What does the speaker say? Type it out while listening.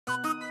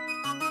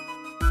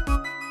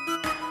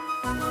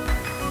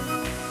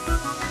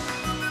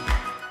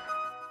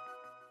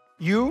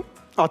You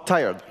are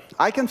tired.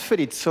 I can feel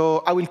it,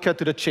 so I will cut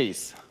to the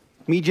chase.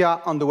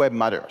 Media on the web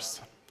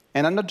matters.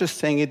 And I'm not just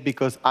saying it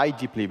because I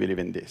deeply believe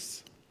in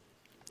this.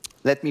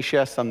 Let me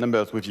share some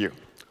numbers with you.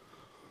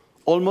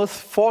 Almost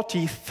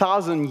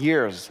 40,000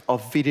 years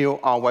of video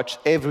are watched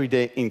every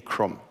day in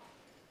Chrome.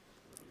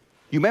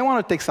 You may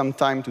want to take some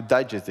time to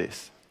digest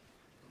this.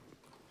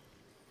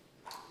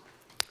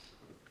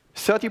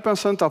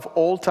 30% of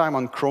all time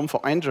on Chrome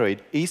for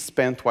Android is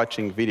spent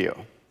watching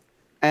video.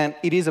 And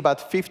it is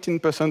about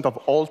 15% of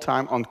all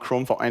time on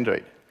Chrome for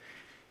Android.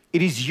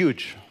 It is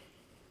huge.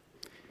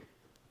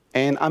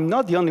 And I'm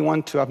not the only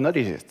one to have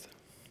noticed it.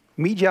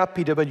 Media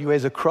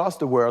PWAs across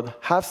the world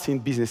have seen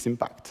business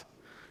impact.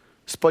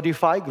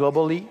 Spotify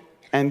globally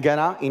and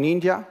Ghana in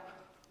India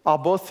are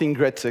both seeing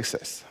great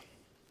success.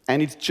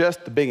 And it's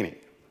just the beginning.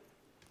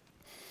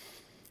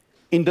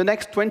 In the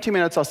next 20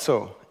 minutes or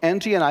so,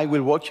 Angie and I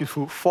will walk you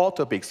through 4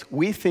 topics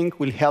we think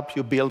will help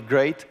you build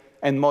great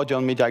and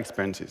modern media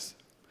experiences.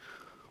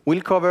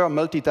 We'll cover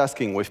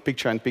multitasking with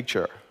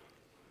picture-in-picture,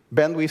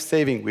 bandwidth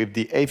saving with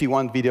the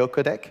AV1 video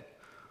codec,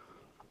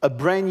 a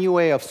brand new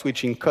way of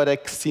switching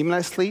codecs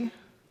seamlessly,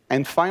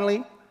 and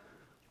finally,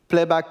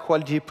 playback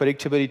quality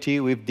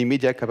predictability with the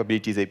Media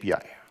Capabilities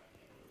API.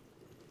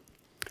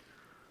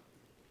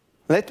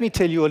 Let me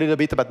tell you a little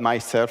bit about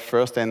myself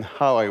first and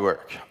how I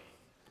work.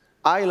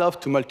 I love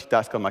to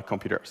multitask on my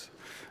computers,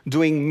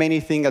 doing many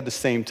things at the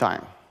same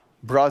time.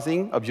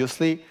 Browsing,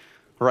 obviously,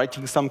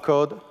 writing some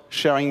code,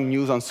 sharing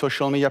news on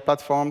social media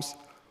platforms,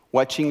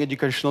 watching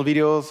educational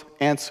videos,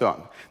 and so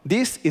on.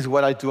 This is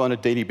what I do on a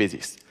daily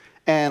basis.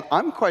 And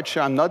I'm quite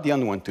sure I'm not the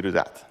only one to do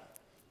that.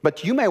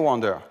 But you may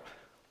wonder,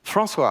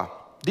 Francois,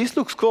 this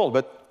looks cool,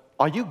 but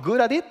are you good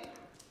at it?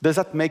 Does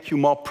that make you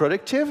more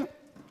productive?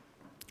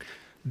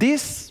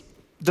 This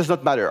does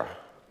not matter.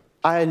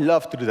 I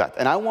love to do that,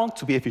 and I want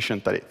to be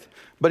efficient at it.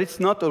 But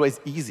it's not always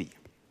easy.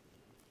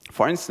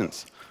 For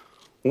instance,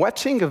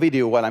 watching a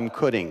video while I'm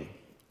coding,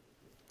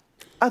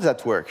 how does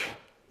that work?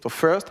 So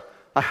first,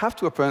 I have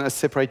to open a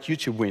separate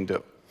YouTube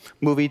window,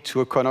 move it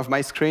to a corner of my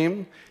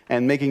screen,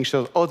 and making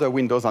sure other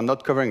windows are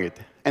not covering it.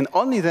 And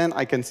only then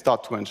I can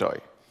start to enjoy.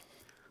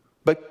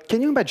 But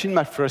can you imagine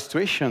my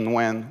frustration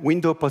when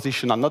window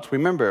positions are not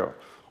remembered,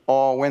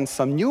 or when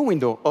some new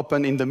window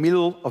opened in the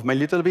middle of my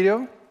little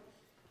video?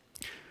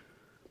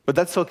 But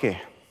that's OK.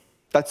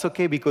 That's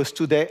OK because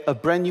today, a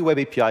brand new web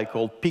API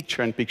called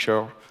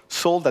Picture-in-Picture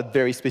solved that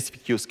very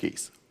specific use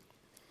case.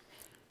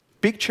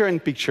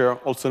 Picture-in-Picture,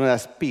 also known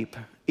as PIP,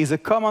 is a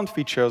common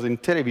feature in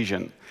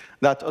television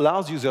that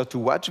allows users to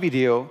watch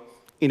video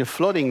in a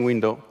floating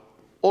window,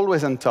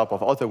 always on top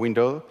of other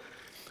windows,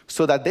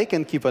 so that they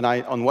can keep an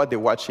eye on what they're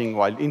watching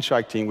while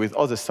interacting with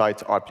other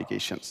sites or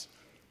applications.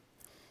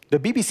 The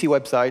BBC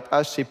website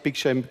has shipped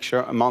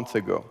Picture-in-Picture a month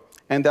ago,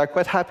 and they are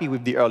quite happy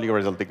with the early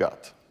result they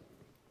got.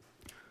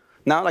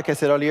 Now, like I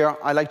said earlier,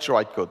 I like to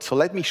write code, so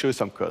let me show you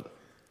some code.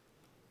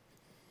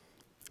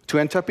 To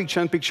enter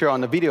Picture-in-Picture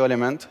on a video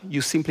element,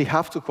 you simply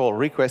have to call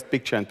request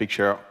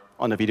Picture-in-Picture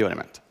on a video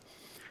element.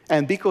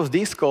 And because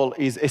this call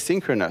is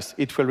asynchronous,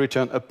 it will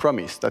return a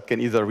promise that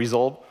can either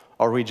resolve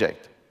or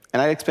reject.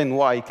 And I'll explain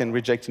why it can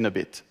reject in a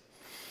bit.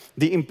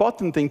 The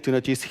important thing to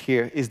notice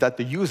here is that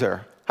the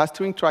user has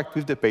to interact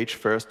with the page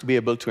first to be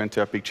able to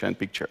enter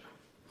Picture-in-Picture.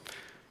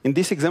 In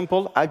this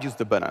example, I've used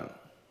the button.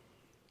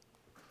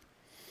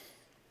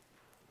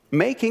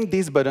 Making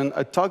this button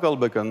a toggle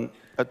button,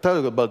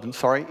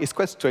 is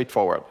quite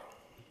straightforward.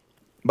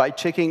 By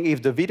checking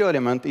if the video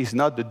element is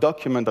not the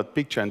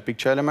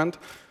document.picture-in-picture element,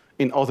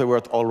 in other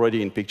words,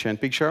 already in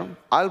Picture-in-Picture,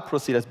 I'll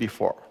proceed as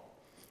before.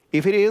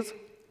 If it is,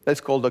 let's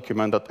call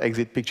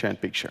document.exit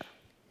Picture-in-Picture.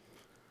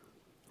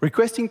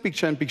 Requesting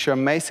Picture-in-Picture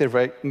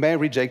may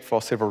reject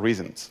for several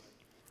reasons.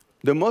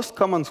 The most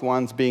common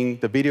ones being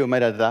the video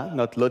metadata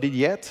not loaded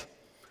yet,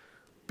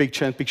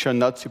 Picture-in-Picture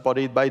not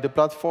supported by the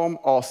platform,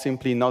 or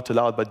simply not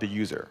allowed by the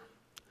user.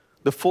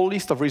 The full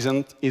list of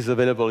reasons is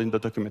available in the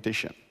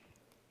documentation.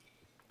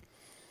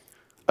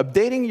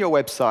 Updating your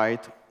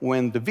website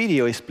when the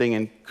video is playing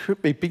in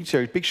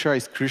Picture-in-Picture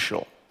is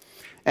crucial.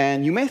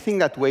 And you may think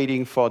that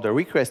waiting for the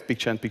request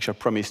Picture-in-Picture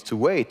promise to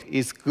wait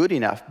is good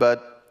enough,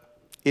 but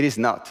it is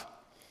not.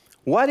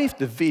 What if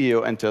the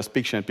video enters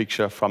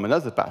Picture-in-Picture from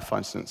another path, for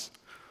instance?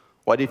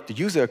 What if the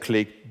user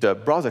clicked the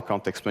browser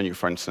context menu,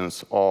 for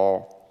instance,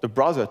 or the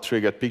browser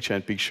triggered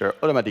Picture-in-Picture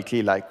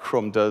automatically like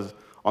Chrome does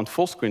on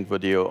full-screen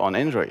video on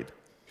Android?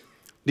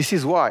 This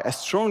is why I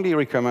strongly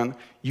recommend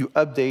you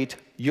update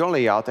your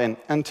layout and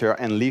enter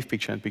and leave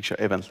Picture-in-Picture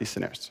event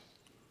listeners.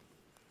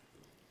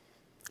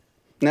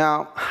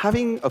 Now,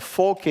 having a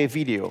 4K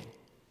video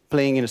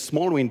playing in a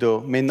small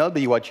window may not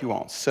be what you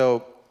want.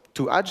 So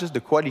to adjust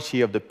the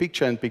quality of the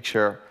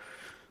Picture-in-Picture,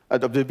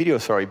 of the video,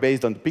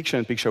 based on the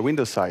Picture-in-Picture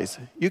window size,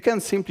 you can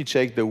simply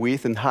check the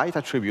width and height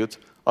attribute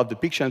of the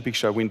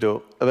Picture-in-Picture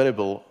window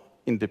available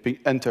in the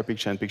Enter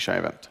Picture-in-Picture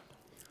event.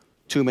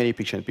 Too many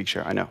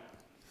Picture-in-Picture, I know.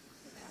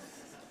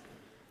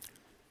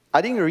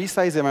 Adding a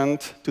resize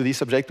event to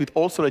this object will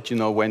also let you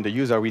know when the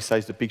user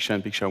resizes the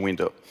Picture-in-Picture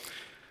window,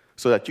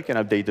 so that you can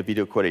update the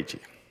video quality.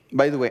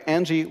 By the way,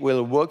 Angie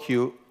will walk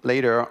you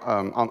later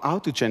on how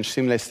to change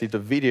seamlessly the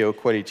video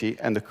quality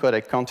and the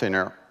codec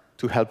container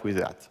to help with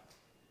that.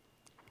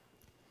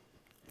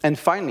 And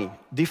finally,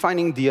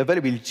 defining the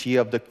availability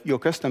of your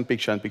custom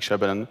picture-in-picture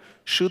button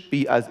should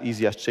be as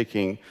easy as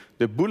checking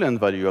the Boolean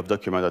value of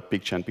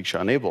document.picture-in-picture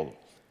enabled.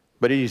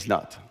 But it is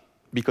not,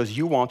 because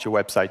you want your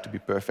website to be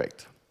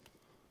perfect.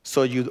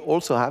 So you'd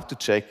also have to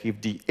check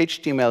if the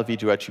HTML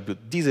video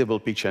attribute disable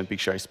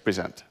picture-in-picture is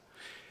present.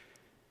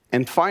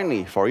 And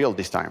finally, for real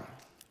this time,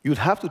 you'd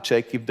have to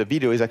check if the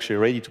video is actually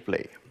ready to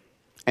play.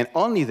 And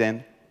only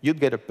then, you'd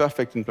get a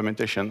perfect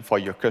implementation for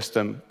your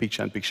custom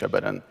picture-in-picture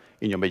button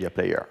in your media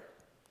player.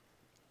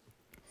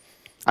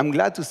 I'm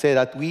glad to say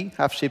that we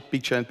have shipped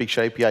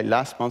picture-in-picture API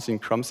last month in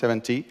Chrome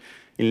 70,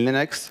 in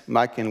Linux,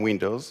 Mac, and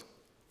Windows.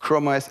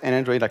 Chrome OS and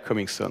Android are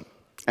coming soon.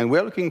 And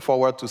we're looking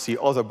forward to see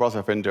other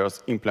browser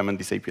vendors implement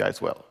this API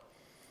as well.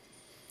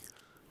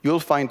 You'll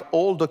find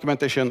all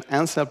documentation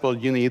and sample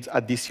you need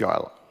at this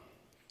URL.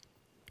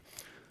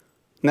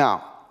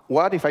 Now,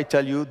 what if I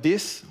tell you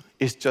this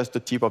is just the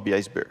tip of the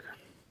iceberg?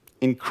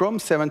 In Chrome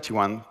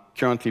 71,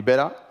 currently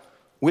beta,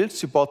 we'll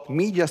support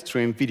media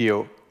stream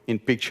video in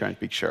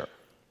picture-in-picture.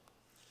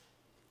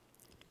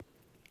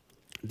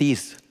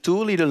 These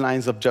two little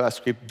lines of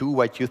JavaScript do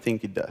what you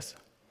think it does.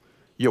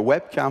 Your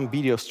webcam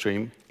video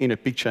stream in a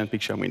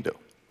picture-in-picture window.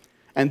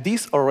 And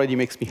this already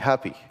makes me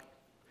happy.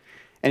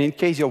 And in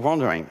case you're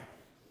wondering,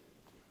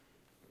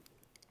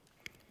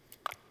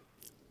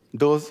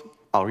 those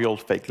are real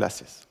fake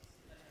glasses.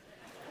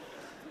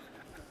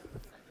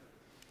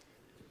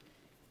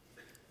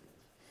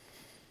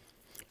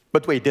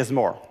 But wait, there's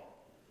more.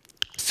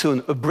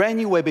 Soon, a brand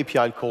new web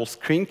API called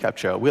Screen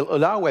Capture will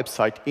allow a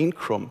website in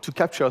Chrome to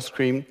capture a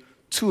screen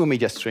to a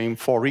media stream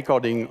for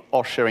recording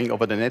or sharing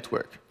over the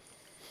network.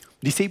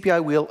 This API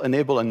will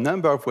enable a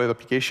number of web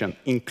applications,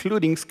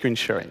 including screen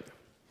sharing.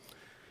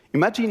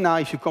 Imagine now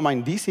if you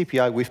combine this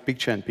API with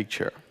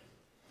picture-in-picture.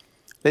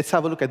 Let's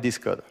have a look at this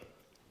code.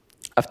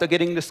 After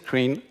getting the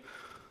screen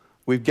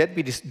with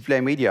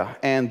getDisplayMedia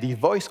and the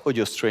voice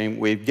audio stream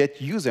with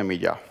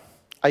getUserMedia,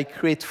 I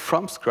create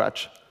from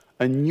scratch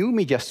a new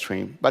media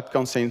stream that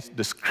contains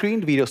the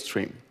screen video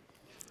stream,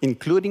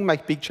 including my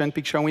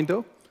picture-in-picture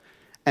window,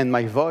 and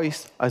my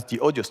voice as the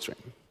audio stream.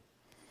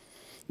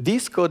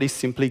 This code is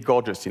simply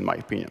gorgeous, in my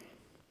opinion.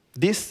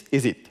 This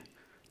is it.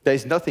 There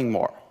is nothing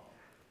more.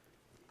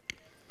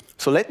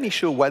 So let me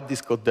show what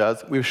this code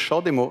does with a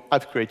short demo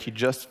I've created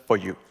just for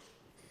you.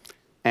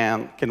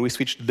 And can we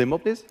switch to demo,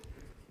 please?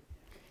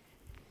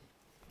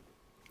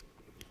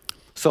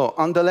 So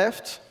on the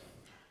left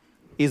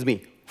is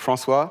me,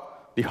 Francois,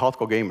 the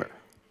hardcore gamer.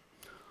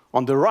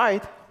 On the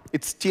right,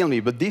 it's still me,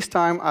 but this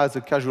time as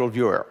a casual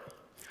viewer.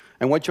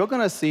 And what you're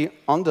going to see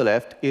on the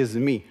left is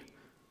me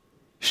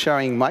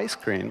sharing my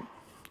screen,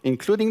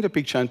 including the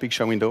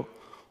picture-in-picture window,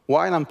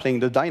 while I'm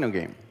playing the Dino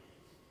game.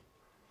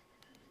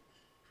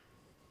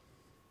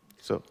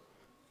 So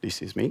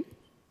this is me.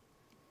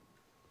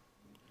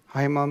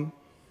 Hi, Mom.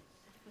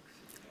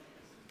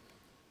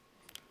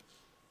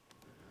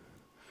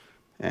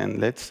 And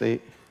let's see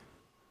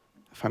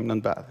if I'm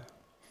not bad.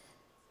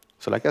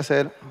 So like I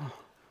said,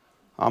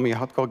 I'm a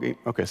hardcore game.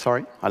 OK,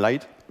 sorry, I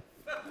lied.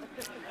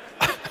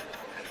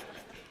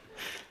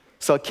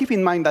 So keep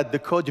in mind that the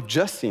code you've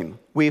just seen,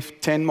 with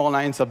 10 more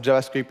lines of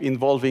JavaScript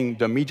involving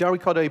the Media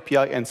Recorder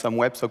API and some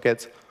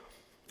WebSockets,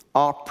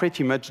 are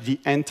pretty much the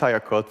entire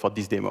code for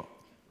this demo.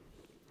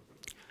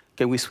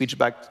 Can we switch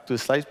back to the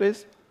slides,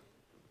 please?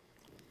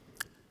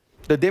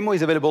 The demo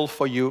is available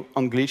for you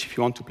on Glitch if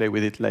you want to play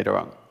with it later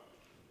on.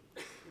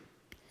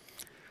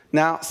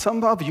 Now,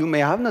 some of you may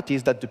have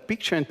noticed that the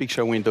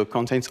picture-in-picture window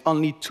contains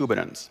only two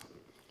buttons,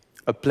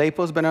 a play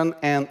pause button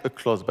and a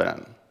close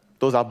button.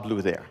 Those are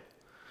blue there.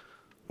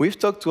 We've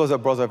talked to other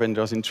browser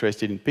vendors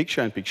interested in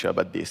picture-in-picture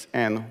about this,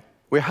 and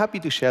we're happy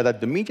to share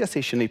that the Media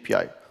Session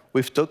API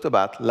we've talked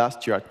about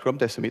last year at Chrome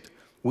Dev Summit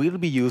will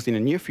be used in the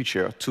near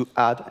future to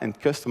add and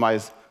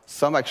customize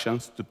some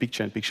actions to the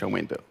picture-in-picture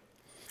window.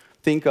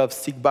 Think of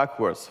seek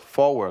backwards,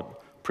 forward,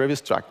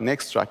 previous track,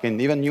 next track,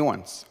 and even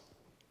nuance.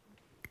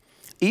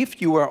 If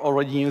you are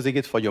already using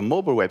it for your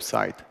mobile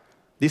website,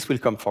 this will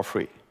come for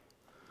free.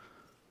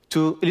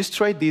 To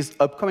illustrate these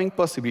upcoming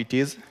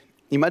possibilities,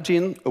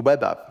 imagine a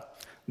web app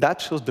that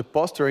shows the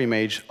poster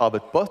image of a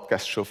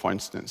podcast show, for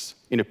instance,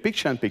 in a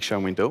picture-in-picture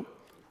window,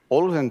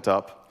 always on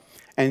top,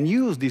 and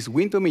use these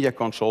window media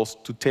controls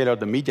to tailor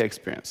the media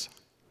experience.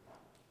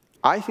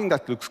 I think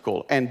that looks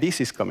cool, and this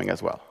is coming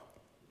as well.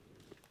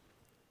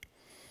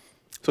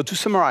 So to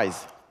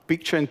summarize,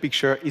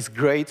 picture-in-picture is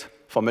great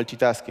for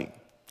multitasking.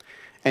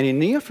 And in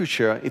the near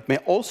future, it may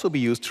also be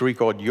used to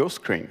record your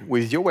screen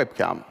with your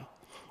webcam,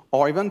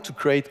 or even to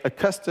create a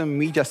custom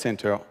media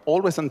center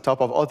always on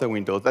top of other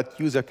windows that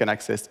user can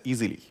access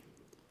easily.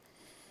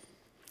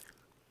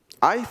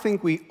 I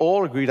think we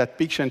all agree that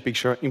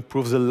picture-in-picture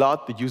improves a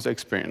lot the user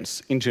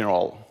experience in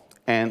general.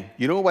 And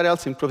you know what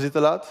else improves it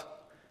a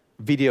lot?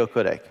 Video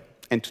codec.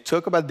 And to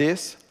talk about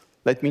this,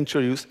 let me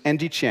introduce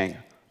Andy Chiang,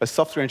 a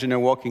software engineer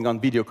working on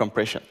video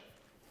compression.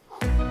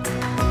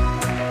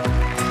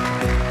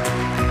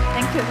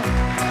 Thank you.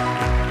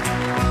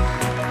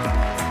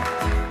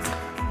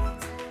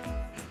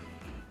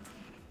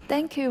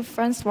 Thank you,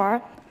 Francois.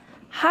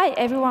 Hi,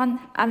 everyone.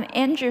 I'm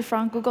Andrew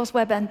from Google's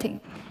Web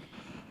team.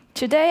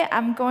 Today,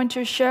 I'm going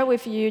to share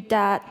with you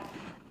that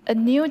a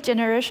new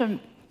generation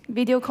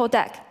video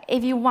codec,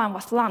 AV1,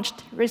 was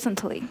launched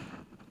recently.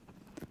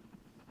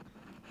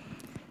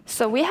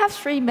 So we have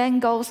 3 main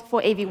goals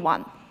for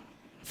AV1.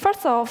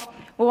 First off,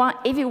 we want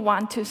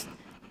AV1 to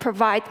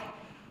provide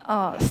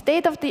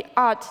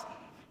state-of-the-art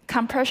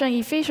compression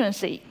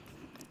efficiency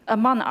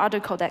among other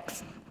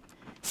codecs.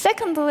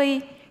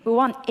 Secondly, we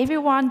want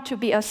AV1 to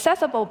be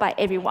accessible by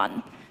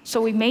everyone.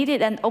 So we made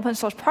it an open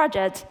source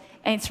project,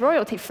 and it's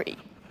royalty-free.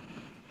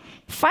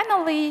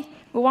 Finally,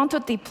 we want to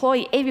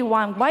deploy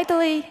AV1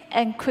 widely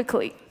and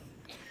quickly.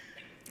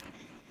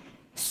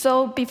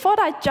 So before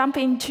I jump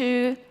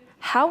into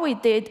how we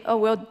did or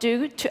will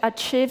do to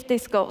achieve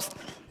these goals,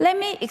 let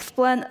me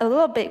explain a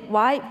little bit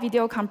why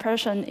video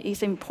compression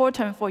is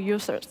important for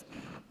users.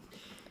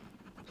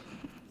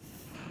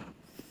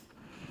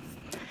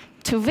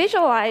 To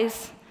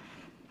visualize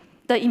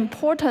the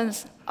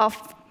importance of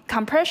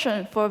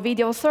compression for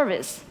video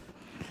service,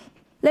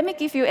 let me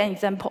give you an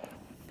example.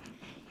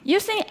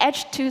 Using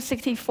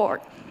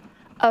H.264,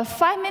 a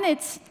 5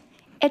 minutes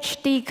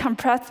HD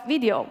compressed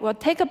video will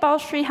take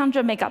about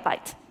 300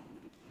 megabytes.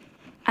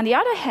 On the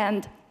other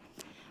hand,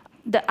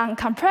 the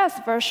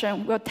uncompressed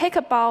version will take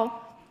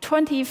about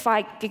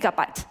 25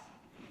 gigabytes,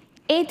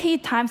 80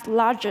 times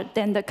larger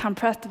than the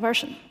compressed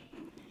version.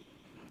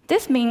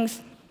 This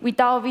means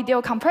without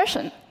video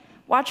compression,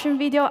 watching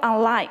video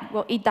online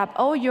will eat up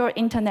all your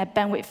internet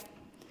bandwidth,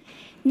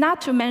 not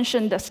to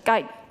mention the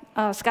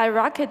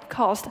skyrocket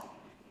cost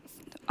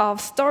of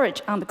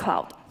storage on the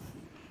cloud.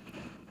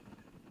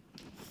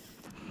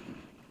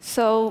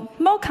 So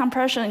more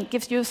compression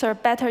gives user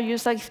better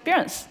user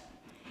experience.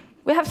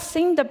 We have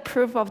seen the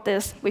proof of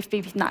this with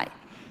VP9,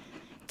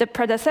 the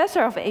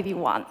predecessor of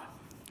AV1.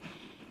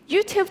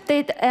 YouTube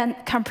did a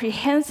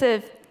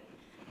comprehensive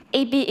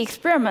A/B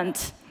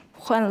experiment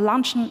when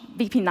launching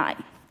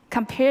VP9.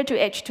 Compared to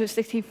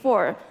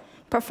H.264,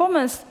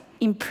 performance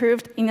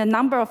improved in a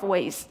number of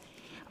ways,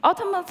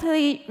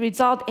 ultimately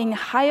result in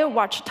higher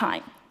watch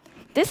time.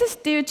 This is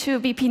due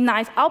to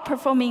VP9's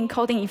outperforming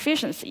encoding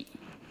efficiency.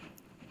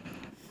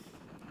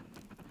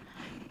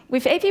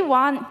 With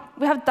AV1,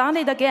 we have done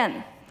it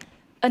again.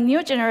 A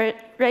new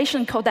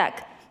generation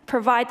codec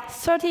provides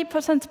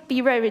 30%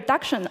 bitrate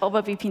reduction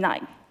over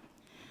VP9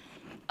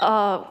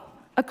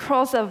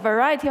 across a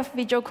variety of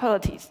visual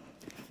qualities.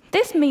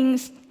 This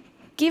means,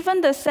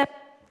 given the same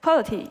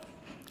quality,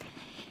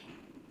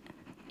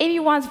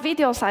 AV1's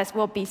video size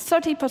will be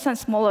 30%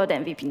 smaller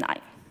than VP9.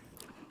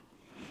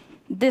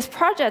 This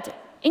project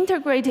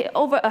integrated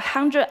over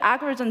 100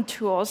 algorithm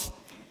tools,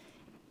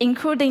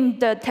 including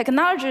the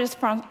technologies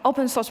from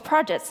open source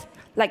projects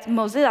like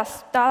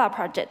Mozilla's Stala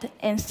project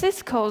and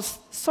Cisco's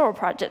Soar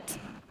project.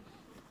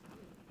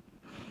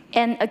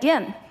 And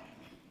again,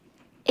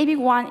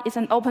 AV1 is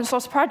an open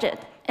source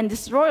project, and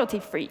it's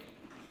royalty-free.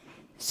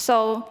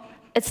 So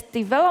its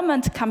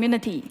development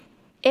community,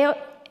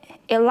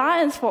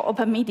 Alliance for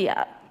Open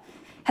Media,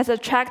 has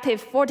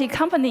attracted 40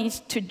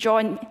 companies to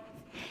join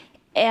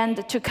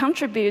and to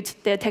contribute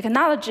their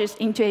technologies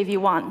into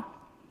AV1.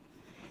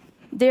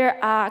 There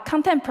are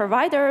content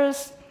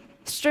providers,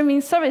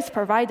 streaming service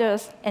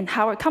providers, and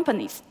hardware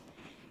companies,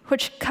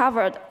 which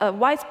covered a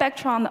wide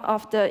spectrum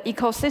of the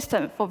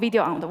ecosystem for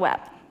video on the web.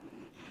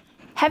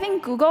 Having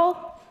Google,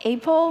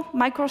 Apple,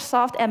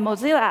 Microsoft, and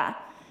Mozilla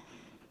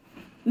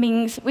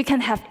means we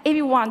can have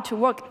AV1 to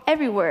work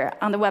everywhere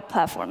on the web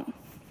platform.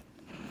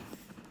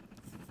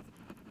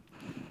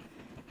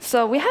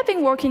 So we have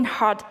been working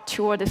hard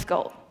toward this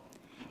goal.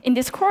 In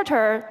this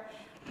quarter,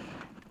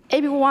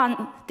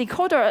 AV1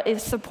 decoder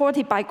is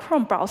supported by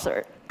Chrome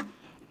browser,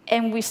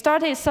 and we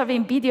started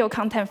serving video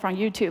content from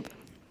YouTube.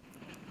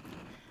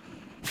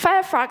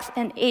 Firefox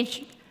and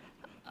Edge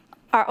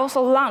are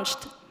also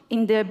launched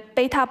in the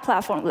beta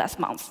platform last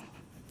month.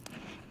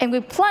 And we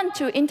plan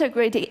to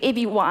integrate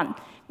AV1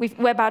 with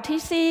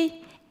WebRTC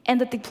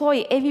and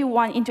deploy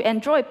AV1 into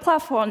Android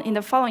platform in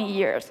the following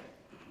years.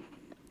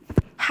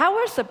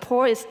 Hardware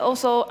support is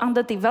also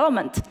under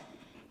development,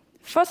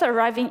 first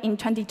arriving in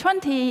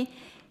 2020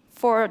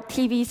 for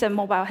TVs and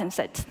mobile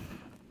handsets.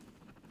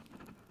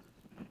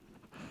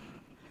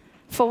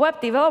 For web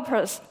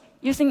developers,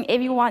 using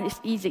AV1 is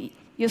easy.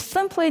 You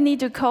simply need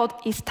to code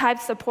its type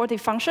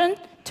supported function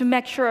to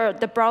make sure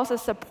the browser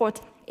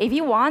supports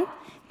AV1,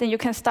 then you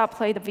can start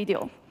playing the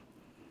video.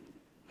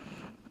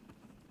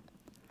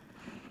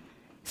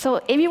 So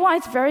AV1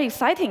 is very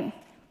exciting,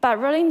 but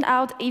rolling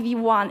out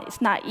AV1 is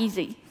not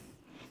easy.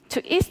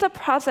 To ease the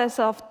process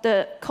of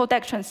the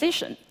codec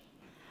transition,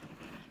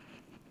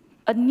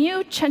 a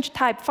new change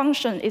type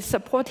function is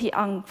supported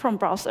on Chrome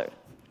browser,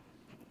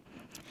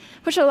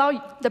 which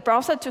allows the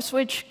browser to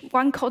switch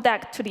one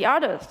codec to the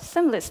other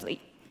seamlessly.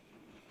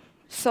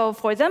 So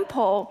for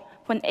example,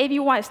 when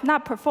AV1 is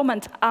not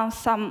performant on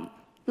some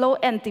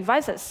low-end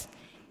devices,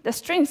 the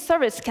stream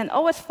service can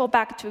always fall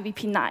back to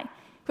VP9,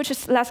 which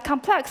is less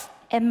complex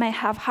and may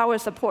have hardware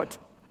support.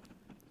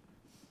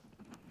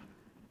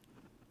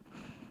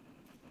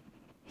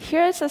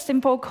 Here's a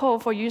simple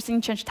code for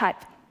using change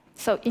type.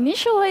 So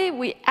initially,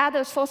 we add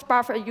a source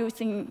buffer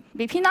using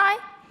VP9,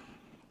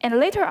 and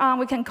later on,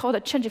 we can call the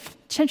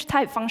change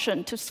type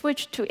function to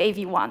switch to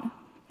AV1.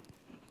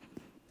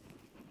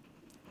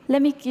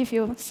 Let me give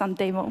you some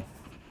demo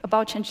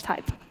about change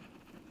type.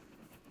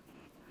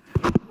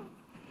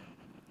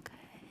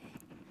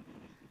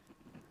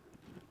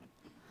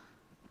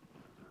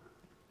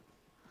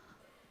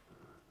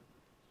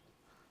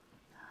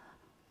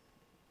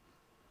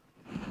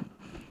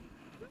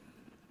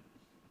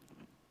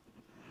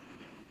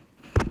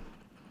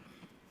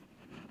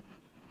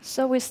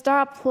 So we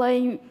start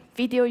playing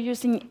video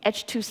using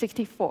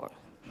H.264.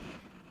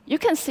 You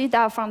can see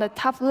that from the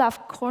top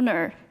left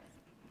corner.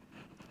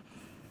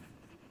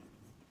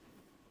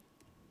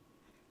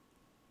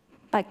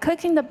 By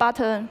clicking the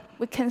button,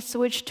 we can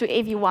switch to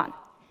AV1.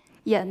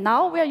 Yeah,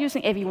 now we are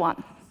using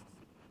AV1.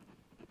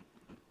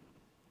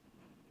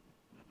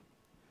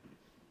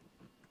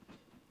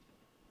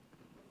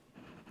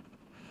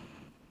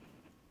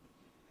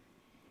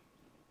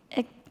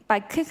 By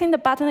clicking the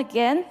button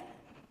again,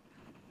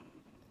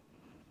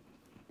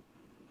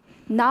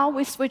 now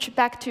we switch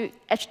back to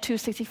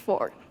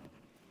H.264.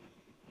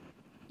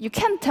 You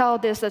can tell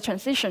there's a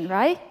transition,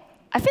 right?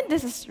 I think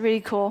this is really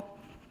cool.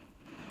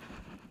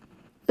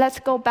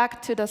 Let's go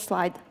back to the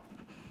slide.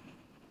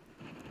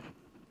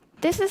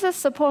 This is a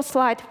support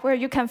slide where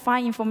you can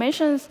find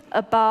information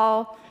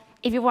about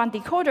AV1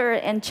 decoder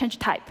and change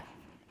type.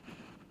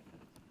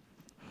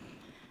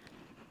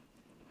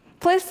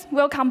 Please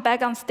welcome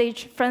back on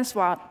stage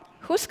Francois,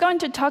 who's going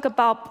to talk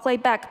about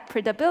playback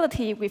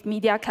predictability with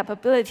Media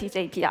Capabilities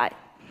API.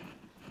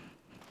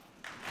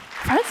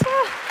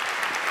 Francois?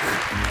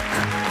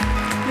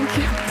 Thank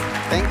you.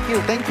 Thank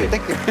you, thank you,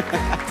 thank you.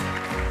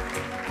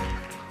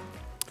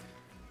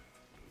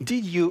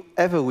 Did you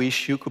ever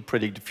wish you could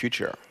predict the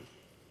future?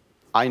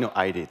 I know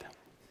I did.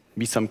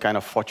 Be some kind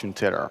of fortune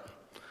teller.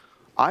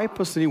 I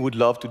personally would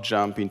love to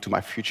jump into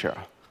my future,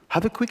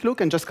 have a quick look,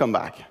 and just come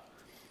back.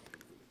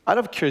 Out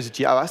of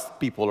curiosity, I asked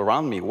people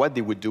around me what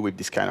they would do with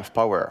this kind of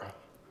power.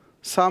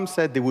 Some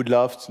said they would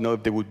love to know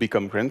if they would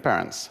become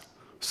grandparents.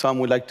 Some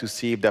would like to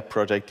see if their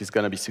project is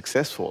going to be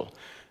successful.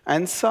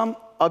 And some,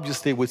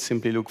 obviously, would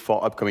simply look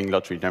for upcoming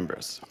lottery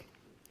numbers.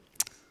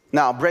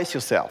 Now, brace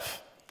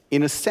yourself.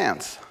 In a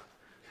sense,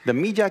 the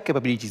Media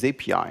Capabilities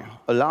API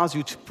allows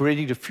you to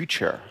predict the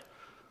future,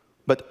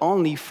 but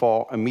only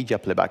for a media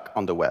playback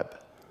on the web.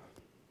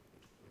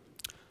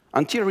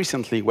 Until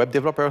recently, web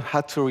developers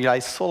had to rely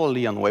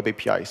solely on web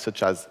APIs,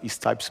 such as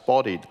isType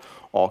supported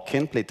or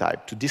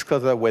canPlayType, to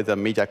discover whether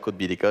media could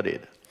be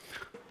decoded.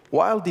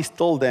 While this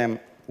told them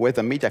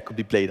whether media could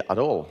be played at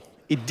all,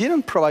 it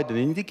didn't provide an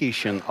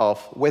indication of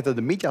whether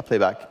the media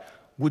playback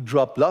would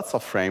drop lots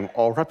of frames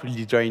or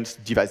rapidly drain the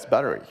device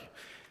battery.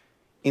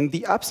 In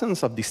the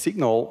absence of this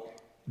signal,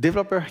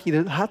 developers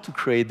either had to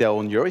create their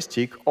own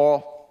heuristic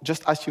or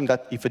just assume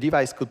that if a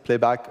device could play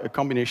back a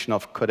combination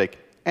of codec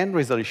and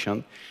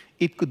resolution,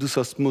 it could do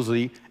so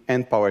smoothly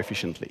and power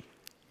efficiently.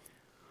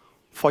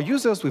 For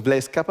users with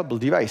less capable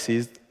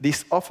devices,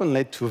 this often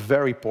led to a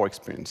very poor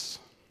experience.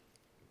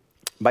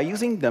 By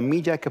using the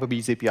Media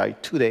Capabilities API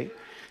today,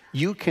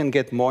 you can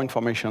get more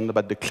information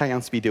about the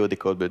client's video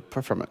decoded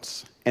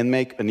performance and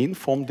make an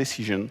informed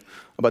decision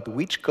about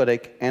which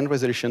codec and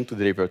resolution to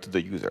deliver to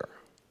the user.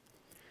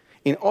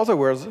 In other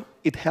words,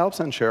 it helps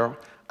ensure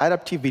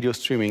adaptive video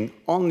streaming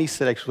only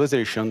selects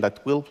resolution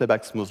that will play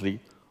back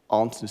smoothly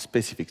on the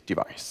specific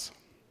device.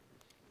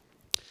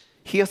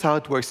 Here's how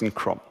it works in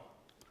Chrome.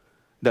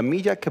 The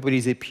Media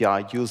Capabilities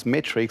API uses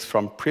metrics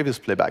from previous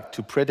playback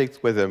to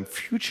predict whether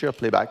future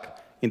playback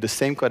in the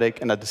same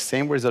codec and at the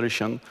same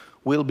resolution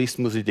will be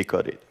smoothly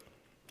decoded.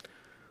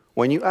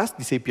 When you ask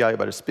this API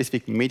about a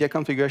specific media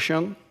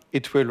configuration,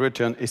 it will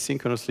return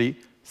asynchronously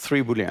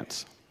 3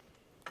 booleans.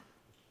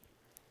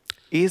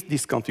 Is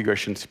this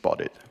configuration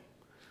supported?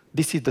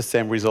 This is the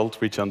same result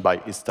returned by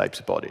isType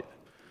supported.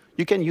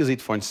 You can use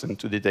it, for instance,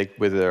 to detect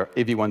whether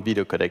AV1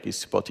 video codec is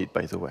supported,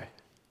 by the way.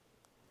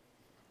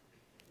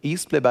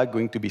 Is playback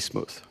going to be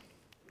smooth?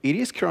 It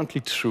is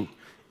currently true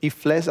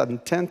if less than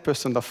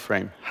 10% of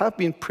frames have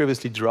been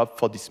previously dropped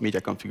for this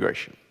media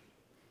configuration.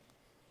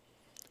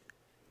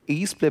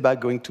 Is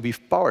playback going to be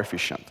power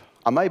efficient?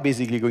 Am I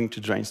basically going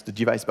to drain the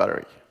device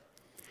battery?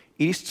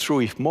 It is true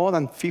if more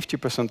than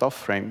 50% of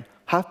frames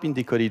have been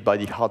decoded by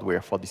the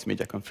hardware for this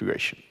media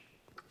configuration.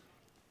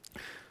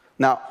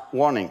 Now,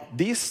 warning,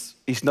 this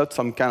is not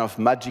some kind of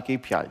magic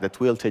API that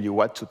will tell you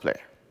what to play.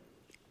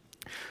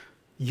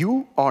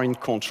 You are in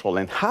control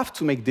and have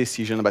to make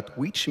decisions about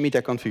which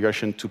media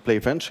configuration to play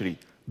eventually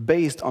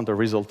based on the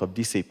result of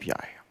this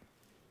API.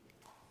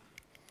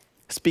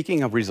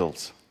 Speaking of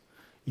results,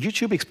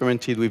 YouTube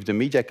experimented with the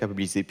Media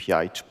Capabilities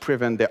API to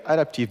prevent their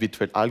adaptive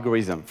bitrate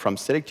algorithm from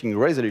selecting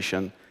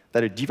resolution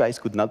that a device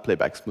could not play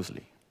back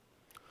smoothly.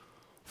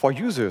 For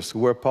users who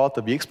were part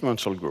of the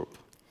experimental group,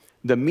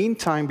 the mean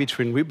time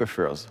between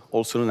rebuffers,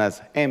 also known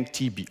as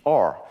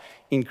MTBR,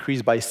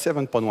 increased by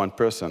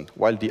 7.1%,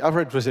 while the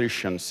average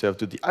resolution served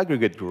to the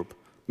aggregate group,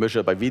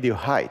 measured by video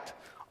height,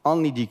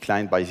 only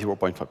declined by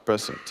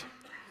 0.5%.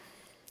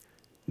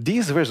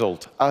 These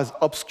results, as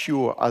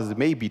obscure as they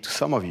may be to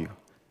some of you,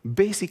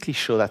 basically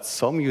show that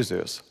some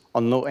users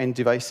on low-end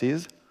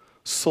devices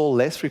saw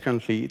less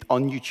frequently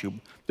on YouTube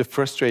the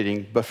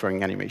frustrating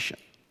buffering animation.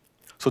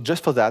 So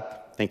just for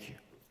that, thank you.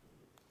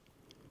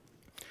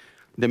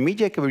 The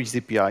Media Capabilities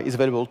API is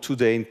available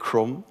today in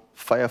Chrome,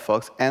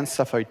 Firefox, and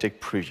Safari Tech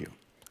Preview.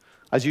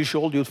 As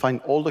usual, you'll find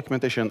all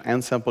documentation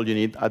and sample you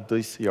need at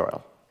this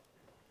URL.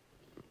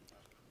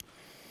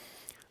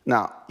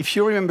 Now, if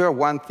you remember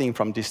one thing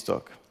from this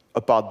talk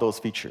about those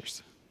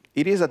features,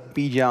 it is that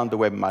media on the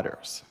web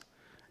matters.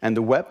 And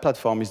the web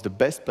platform is the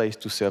best place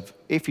to serve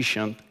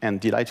efficient and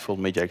delightful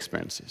media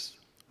experiences.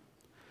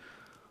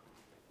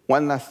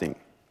 One last thing.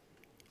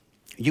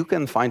 You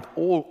can find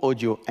all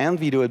audio and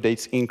video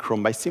updates in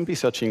Chrome by simply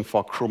searching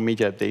for Chrome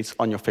Media Updates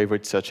on your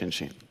favorite search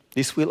engine.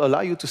 This will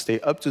allow you to stay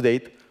up to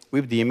date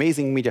with the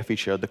amazing media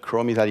feature that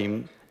Chrome is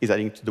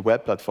adding to the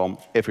web platform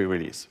every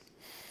release.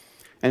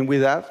 And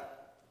with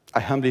that, I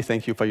humbly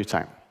thank you for your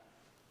time.